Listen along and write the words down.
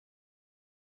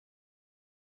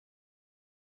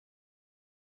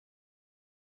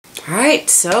All right,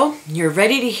 so you're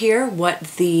ready to hear what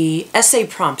the essay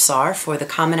prompts are for the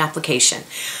Common Application.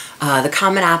 The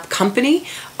Common App company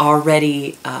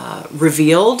already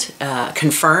revealed,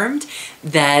 confirmed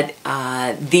that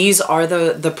these are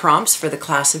the prompts for the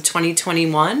class of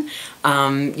 2021.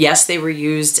 Yes, they were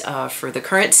used for the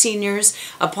current seniors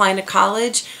applying to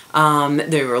college.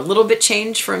 They were a little bit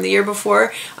changed from the year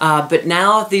before, but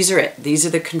now these are it. These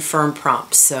are the confirmed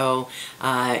prompts. So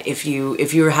if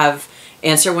you have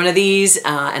answer one of these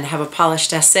and have a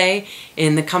polished essay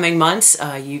in the coming months,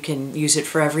 you can use it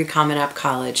for every Common App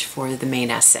college for the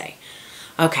main essay.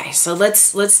 Okay, so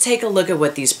let's take a look at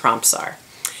what these prompts are.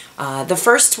 The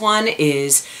first one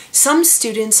is, some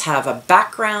students have a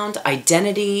background,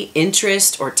 identity,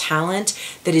 interest, or talent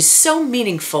that is so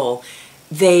meaningful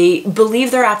they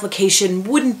believe their application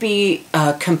wouldn't be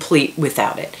complete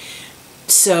without it.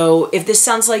 So if this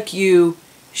sounds like you,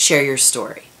 share your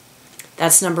story.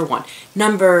 That's number one.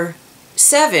 Number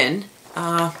 7,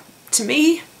 to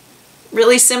me,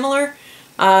 really similar.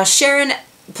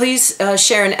 Please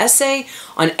share an essay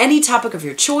on any topic of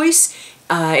your choice.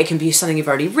 It can be something you've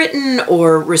already written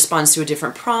or responds to a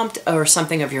different prompt or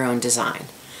something of your own design.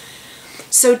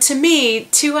 So to me,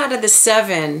 2 out of the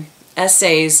 7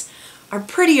 essays are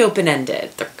pretty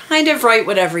open-ended. They're kind of write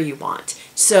whatever you want.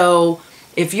 So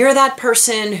if you're that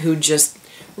person who just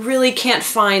really can't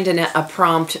find a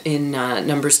prompt in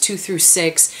numbers 2 through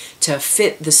 6 to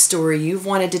fit the story you've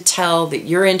wanted to tell that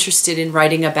you're interested in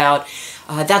writing about,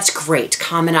 that's great.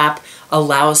 Common App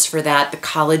allows for that. The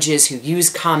colleges who use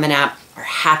Common App are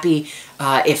happy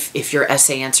if your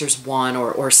essay answers 1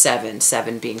 or 7,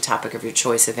 7 being topic of your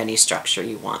choice of any structure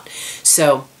you want.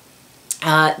 So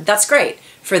that's great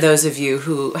for those of you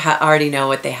who already know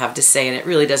what they have to say and it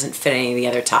really doesn't fit any of the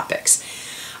other topics.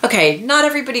 Okay, not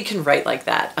everybody can write like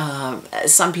that.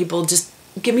 Some people just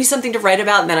give me something to write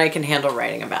about and then I can handle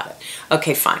writing about it.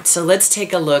 Okay, fine. So let's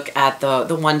take a look at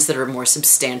the ones that are more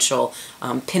substantial,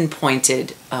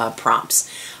 pinpointed prompts.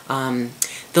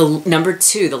 Number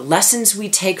 2, the lessons we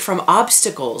take from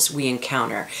obstacles we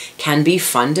encounter can be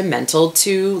fundamental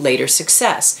to later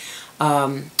success.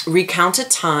 Recount a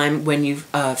time when you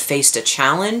faced a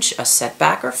challenge, a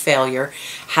setback, or failure.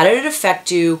 How did it affect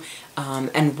you?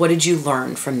 And what did you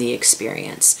learn from the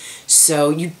experience? So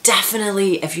you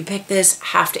definitely, if you pick this,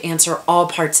 have to answer all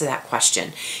parts of that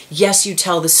question. Yes, you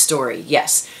tell the story.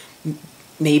 Yes,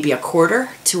 maybe a quarter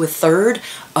to a third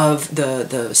of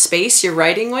the space you're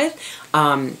writing with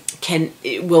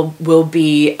will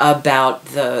be about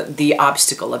the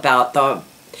obstacle, about the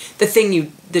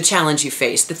thing the challenge you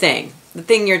face, the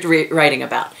thing you're writing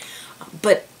about.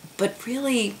 But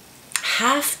really,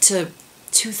 half to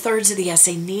 2/3 of the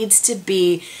essay needs to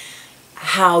be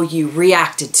how you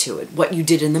reacted to it, what you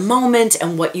did in the moment,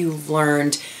 and what you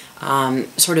learned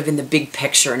sort of in the big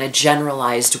picture in a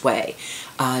generalized way,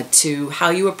 to how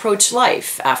you approach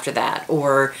life after that,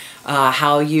 or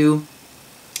how you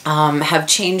have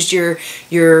changed your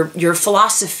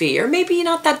philosophy, or maybe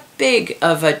not that big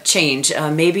of a change.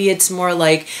 Maybe it's more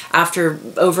like after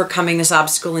overcoming this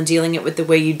obstacle and dealing it with the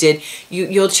way you did,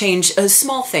 you'll change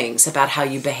small things about how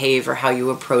you behave or how you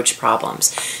approach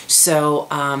problems. So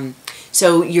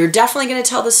so you're definitely going to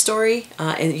tell the story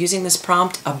using this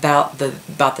prompt about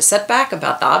the setback,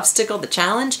 about the obstacle, the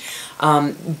challenge,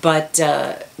 but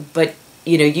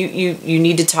you know, you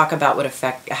need to talk about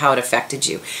how it affected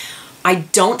you. I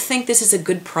don't think this is a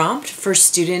good prompt for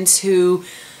students who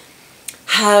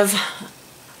have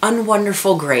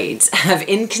unwonderful grades, have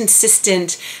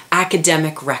inconsistent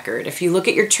academic record. If you look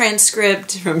at your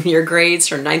transcript from your grades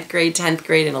from 9th grade, 10th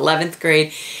grade, and 11th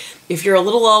grade, if you're a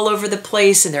little all over the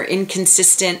place and they're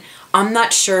inconsistent, I'm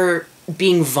not sure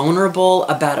being vulnerable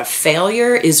about a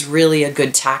failure is really a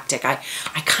good tactic. I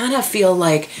kind of feel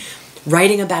like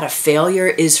writing about a failure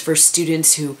is for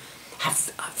students who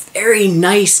have a very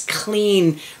nice,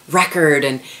 clean record,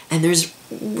 and there's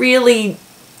really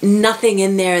nothing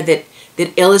in there that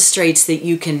illustrates that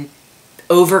you can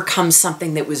overcome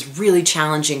something that was really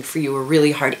challenging for you or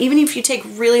really hard. Even if you take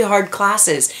really hard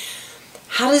classes,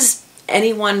 how does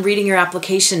anyone reading your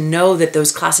application know that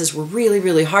those classes were really,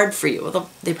 really hard for you? Well,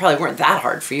 they probably weren't that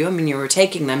hard for you. I mean, you were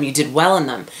taking them, you did well in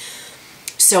them.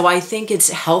 So I think it's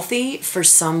healthy for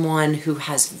someone who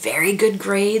has very good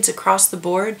grades across the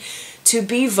board to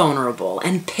be vulnerable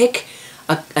and pick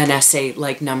an essay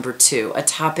like number 2, a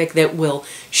topic that will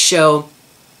show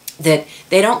that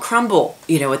they don't crumble,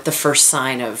 you know, at the first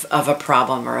sign of a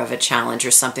problem or of a challenge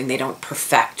or something they don't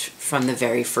perfect from the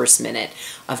very first minute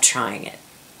of trying it.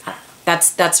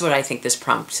 That's what I think this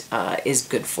prompt is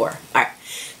good for. All right,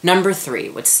 number 3,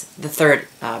 what's the third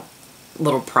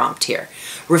little prompt here.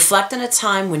 Reflect on a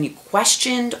time when you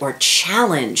questioned or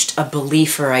challenged a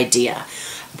belief or idea.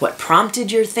 What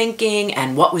prompted your thinking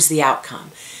and what was the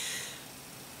outcome?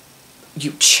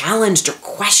 You challenged or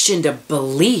questioned a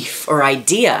belief or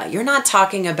idea. You're not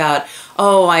talking about,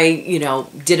 oh, I,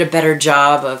 did a better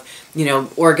job of,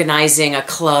 organizing a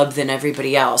club than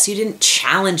everybody else. You didn't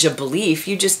challenge a belief.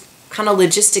 You just kind of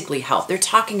logistically helped. They're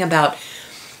talking about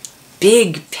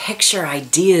big picture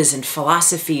ideas and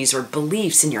philosophies or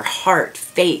beliefs in your heart,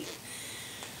 faith.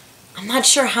 I'm not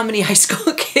sure how many high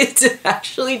school kids have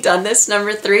actually done this,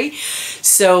 number 3.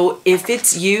 So if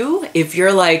it's you, if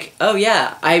you're like, oh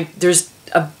yeah, there's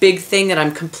a big thing that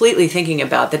I'm completely thinking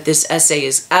about that this essay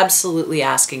is absolutely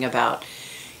asking about,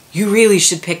 you really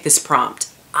should pick this prompt.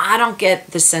 I don't get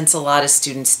the sense a lot of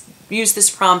students use this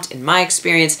prompt. In my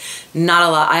experience, not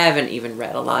a lot. I haven't even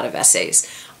read a lot of essays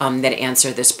that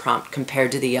answer this prompt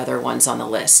compared to the other ones on the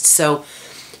list. So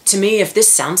to me, if this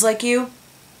sounds like you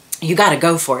got to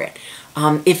go for it.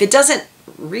 If it doesn't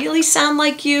really sound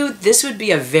like you, this would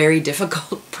be a very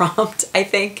difficult prompt, I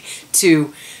think,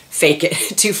 to fake it,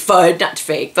 to fud, not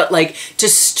fake, but like to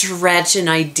stretch an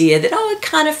idea that, oh, it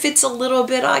kind of fits a little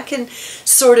bit. I can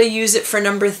sort of use it for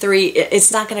number 3.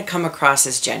 It's not going to come across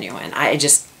as genuine. I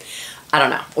don't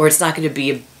know. Or it's not going to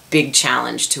be a big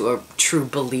challenge to a true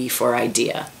belief or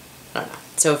idea. I don't know.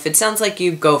 So if it sounds like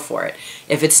you, go for it.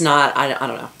 If it's not, I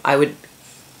don't know. I would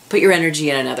put your energy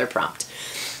in another prompt.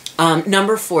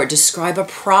 Number 4, describe a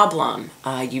problem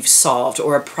you've solved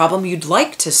or a problem you'd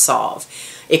like to solve.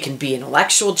 It can be an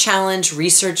intellectual challenge,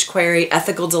 research query,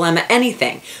 ethical dilemma,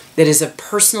 anything that is of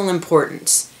personal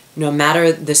importance, no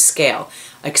matter the scale.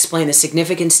 Explain the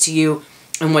significance to you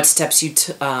and what steps you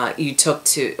took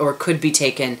to or could be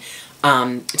taken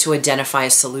to identify a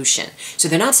solution. So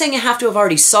they're not saying you have to have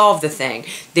already solved the thing.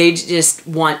 They just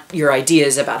want your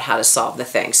ideas about how to solve the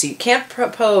thing. So you can't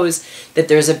propose that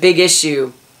there's a big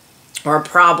issue or a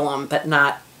problem, but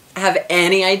not have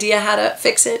any idea how to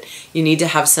fix it. You need to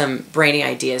have some brainy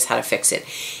ideas how to fix it.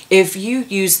 If you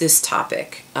use this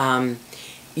topic,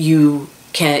 you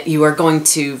are going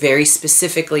to very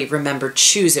specifically remember,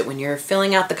 choose it. When you're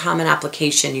filling out the Common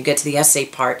Application, you get to the essay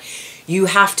part, you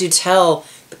have to tell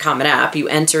the Common App, you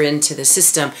enter into the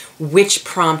system, which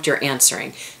prompt you're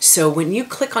answering. So when you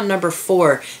click on number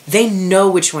 4, they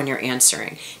know which one you're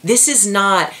answering. This is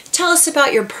not, tell us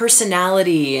about your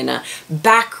personality and a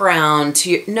background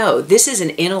to your, no, this is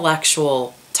an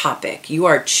intellectual topic. You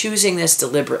are choosing this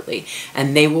deliberately,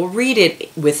 and they will read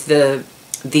it with through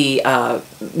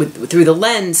the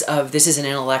lens of this is an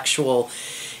intellectual,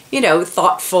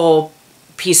 thoughtful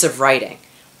piece of writing.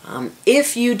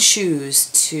 If you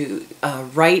choose to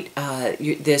write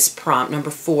this prompt, number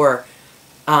 4,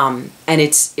 and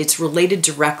it's related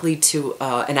directly to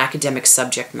an academic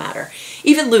subject matter,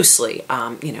 even loosely,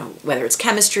 whether it's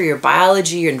chemistry or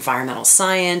biology or environmental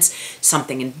science,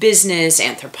 something in business,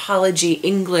 anthropology,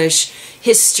 English,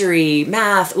 history,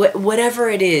 math, whatever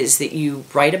it is that you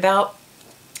write about,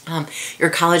 your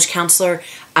college counselor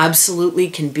absolutely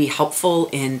can be helpful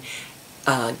in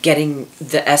getting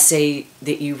the essay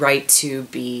that you write to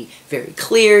be very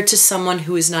clear to someone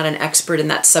who is not an expert in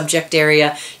that subject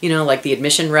area, like the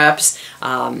admission reps.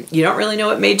 You don't really know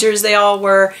what majors they all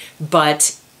were,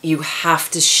 but you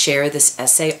have to share this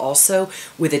essay also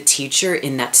with a teacher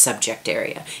in that subject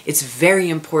area. It's very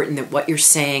important that what you're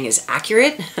saying is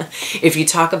accurate. If you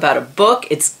talk about a book,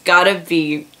 it's gotta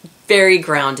be very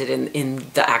grounded in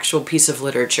the actual piece of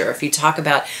literature. If you talk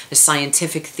about a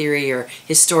scientific theory or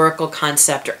historical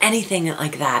concept or anything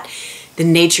like that, the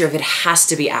nature of it has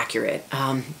to be accurate.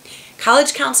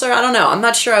 College counselor, I don't know. I'm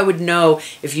not sure I would know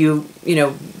if you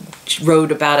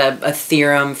wrote about a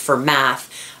theorem for math.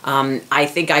 I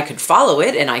think I could follow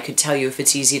it and I could tell you if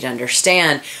it's easy to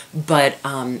understand, but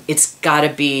it's got to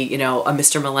be, a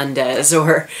Mr. Melendez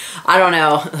or, I don't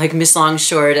know, like Miss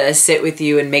Longshore to sit with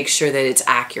you and make sure that it's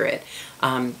accurate.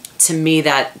 To me,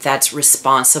 that's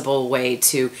responsible way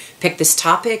to pick this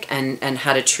topic and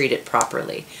how to treat it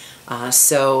properly.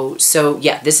 So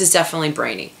yeah, this is definitely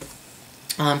brainy.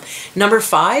 Number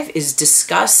 5 is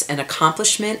discuss an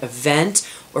accomplishment, event,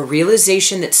 or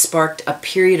realization that sparked a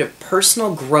period of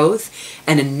personal growth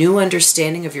and a new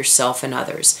understanding of yourself and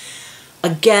others.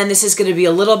 Again, this is going to be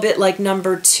a little bit like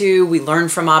number 2. We learn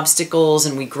from obstacles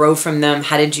and we grow from them.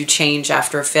 How did you change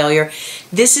after a failure?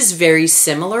 This is very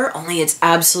similar, only it's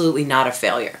absolutely not a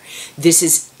failure. This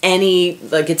is any,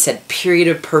 like it said, period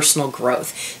of personal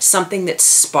growth, something that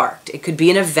sparked. It could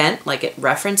be an event like it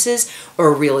references or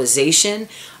a realization.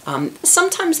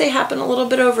 Sometimes they happen a little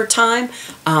bit over time.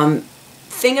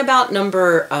 Thing about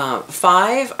number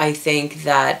 5, I think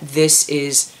that this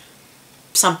is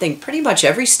something pretty much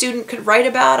every student could write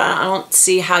about. I don't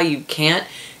see how you can't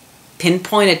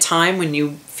pinpoint a time when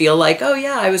you feel like, oh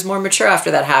yeah, I was more mature after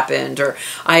that happened, or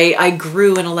I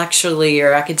grew intellectually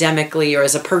or academically or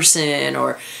as a person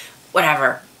or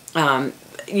whatever.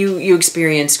 You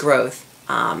experience growth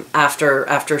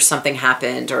after something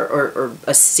happened or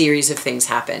a series of things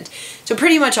happened. So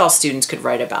pretty much all students could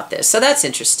write about this. So that's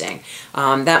interesting.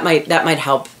 That might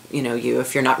help you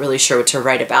if you're not really sure what to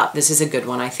write about. This is a good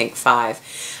one, I think, 5.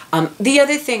 The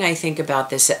other thing I think about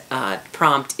this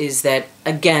prompt is that,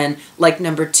 again, like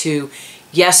number 2,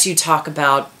 yes, you talk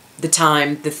about the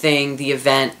time, the thing, the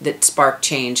event that sparked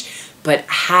change, but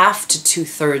half to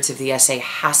 2/3 of the essay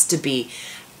has to be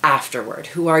afterward.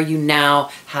 Who are you now?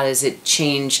 How does it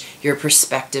change your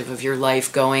perspective of your life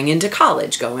going into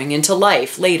college, going into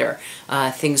life later?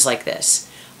 Things like this.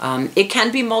 It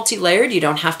can be multi-layered. You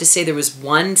don't have to say there was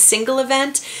one single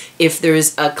event if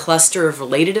there's a cluster of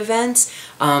related events,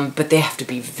 but they have to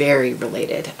be very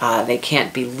related. They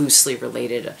can't be loosely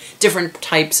related. Different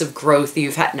types of growth that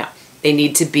you've had. No, they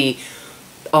need to be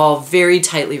all very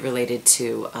tightly related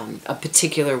to a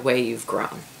particular way you've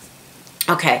grown.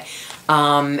 Okay,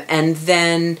 and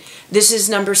then this is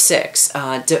number 6.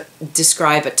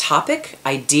 Describe a topic,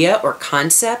 idea, or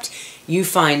concept you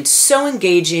find so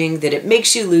engaging that it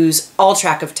makes you lose all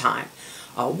track of time.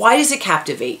 Why does it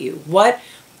captivate you? What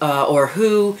or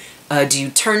who do you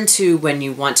turn to when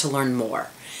you want to learn more?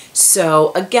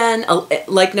 So again,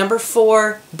 like number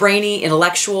 4, brainy,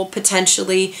 intellectual,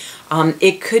 potentially.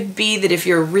 It could be that if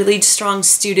you're a really strong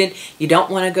student, you don't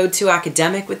want to go too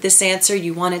academic with this answer.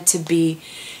 You want it to be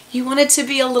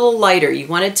a little lighter. You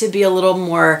want it to be a little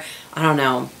more, I don't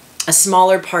know, a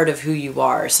smaller part of who you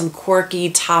are, some quirky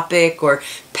topic or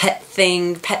pet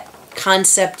thing, pet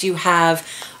concept you have.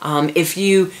 If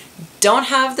you don't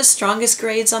have the strongest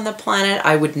grades on the planet,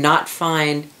 I would not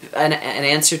find an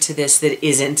answer to this that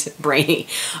isn't brainy.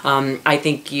 I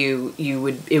think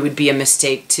it would be a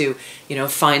mistake to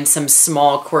find some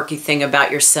small quirky thing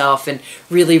about yourself and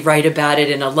really write about it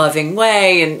in a loving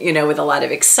way and with a lot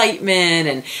of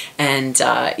excitement and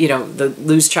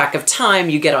lose track of time.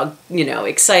 You get all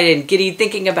excited and giddy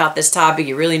thinking about this topic.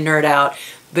 You really nerd out.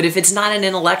 But if it's not an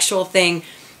intellectual thing,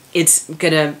 it's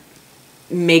gonna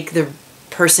make the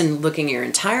person looking at your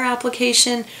entire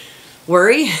application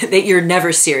worry that you're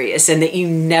never serious and that you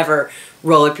never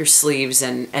roll up your sleeves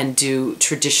and do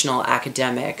traditional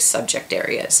academic subject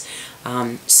areas.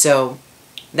 So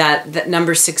that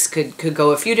number 6 could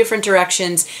go a few different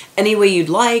directions. Any way you'd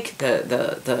like.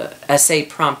 The essay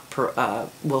prompt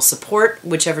will support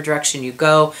whichever direction you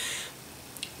go.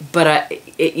 But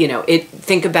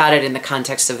think about it in the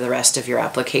context of the rest of your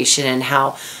application and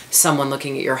how someone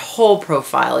looking at your whole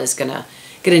profile is gonna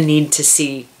need to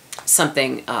see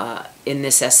something in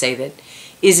this essay that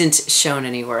isn't shown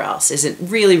anywhere else, isn't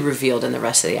really revealed in the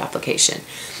rest of the application.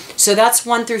 So that's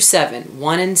 1 through 7.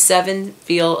 1 and 7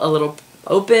 feel a little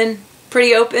open,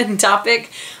 pretty open topic.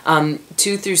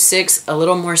 2 through 6 a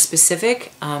little more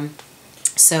specific.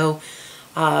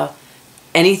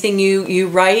 Anything you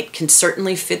write can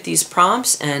certainly fit these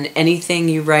prompts, and anything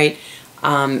you write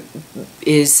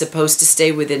is supposed to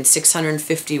stay within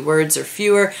 650 words or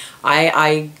fewer.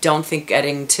 I don't think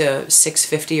getting to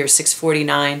 650 or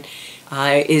 649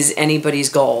 is anybody's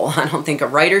goal. I don't think a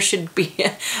writer should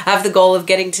have the goal of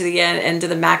getting to the end of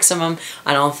the maximum.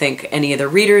 I don't think any of the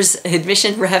readers,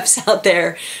 admission reps out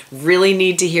there really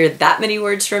need to hear that many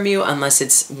words from you unless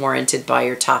it's warranted by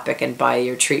your topic and by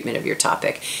your treatment of your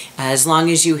topic. As long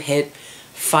as you hit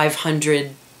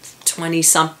 520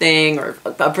 something or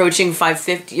approaching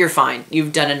 550, you're fine.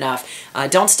 You've done enough.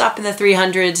 Don't stop in the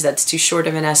 300s. That's too short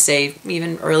of an essay,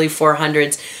 even early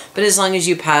 400s. But as long as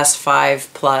you pass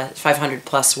 500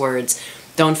 plus words,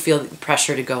 don't feel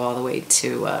pressure to go all the way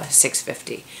to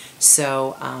 650.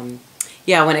 So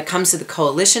yeah, when it comes to the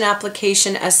coalition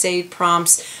application essay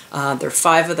prompts, there are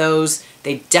 5 of those.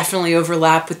 They definitely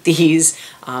overlap with these.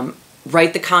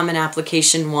 Write the common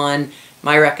application one,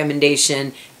 my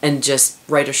recommendation, and just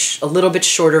write a little bit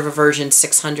shorter of a version.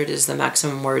 600 is the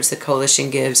maximum words the coalition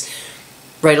gives.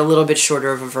 Write a little bit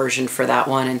shorter of a version for that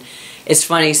one. And it's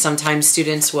funny, sometimes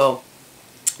students will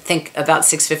think about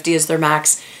 650 as their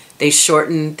max. They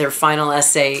shorten their final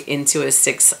essay into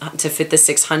to fit the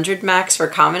 600 max for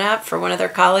Common App for one of their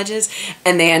colleges,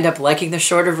 and they end up liking the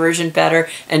shorter version better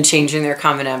and changing their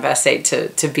Common App essay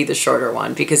to be the shorter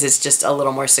one because it's just a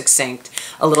little more succinct,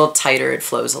 a little tighter, it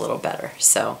flows a little better.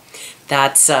 So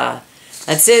that's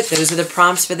it. Those are the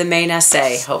prompts for the main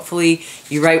essay. Hopefully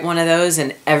you write one of those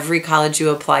and every college you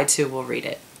apply to will read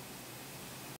it.